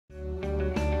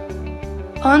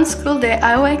On school day,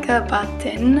 I wake up at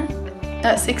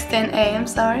 6:10 a.m.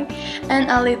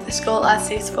 and I leave the school at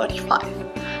 6:45.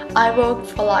 I walk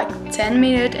for like 10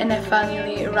 minutes and I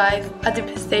finally arrive at the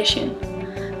bus station.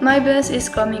 My bus is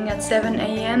coming at 7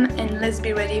 a.m. and let's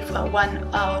be ready for 1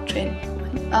 hour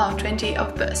 20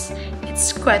 of bus.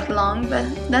 It's quite long, but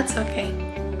that's okay.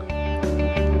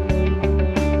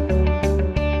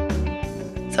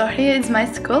 So here is my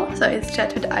school, so it's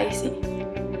Chatswood IEC.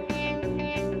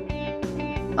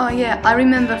 Oh yeah, I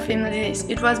remember filming this.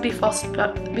 It was before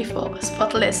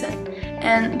sport lesson,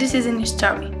 and this is in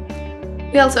history.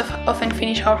 We also often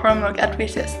finish our homework at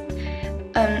recess.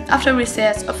 After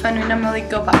recess, often we normally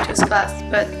go back to class,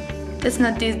 but that's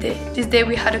not this day. This day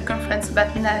we had a conference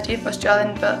about native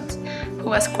Australian birds, who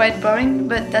was quite boring,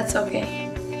 but that's okay.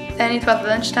 Then it was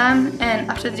lunchtime, and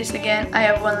after this again I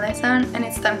have one lesson and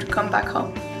it's time to come back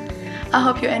home. I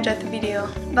hope you enjoyed the video.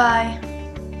 Bye!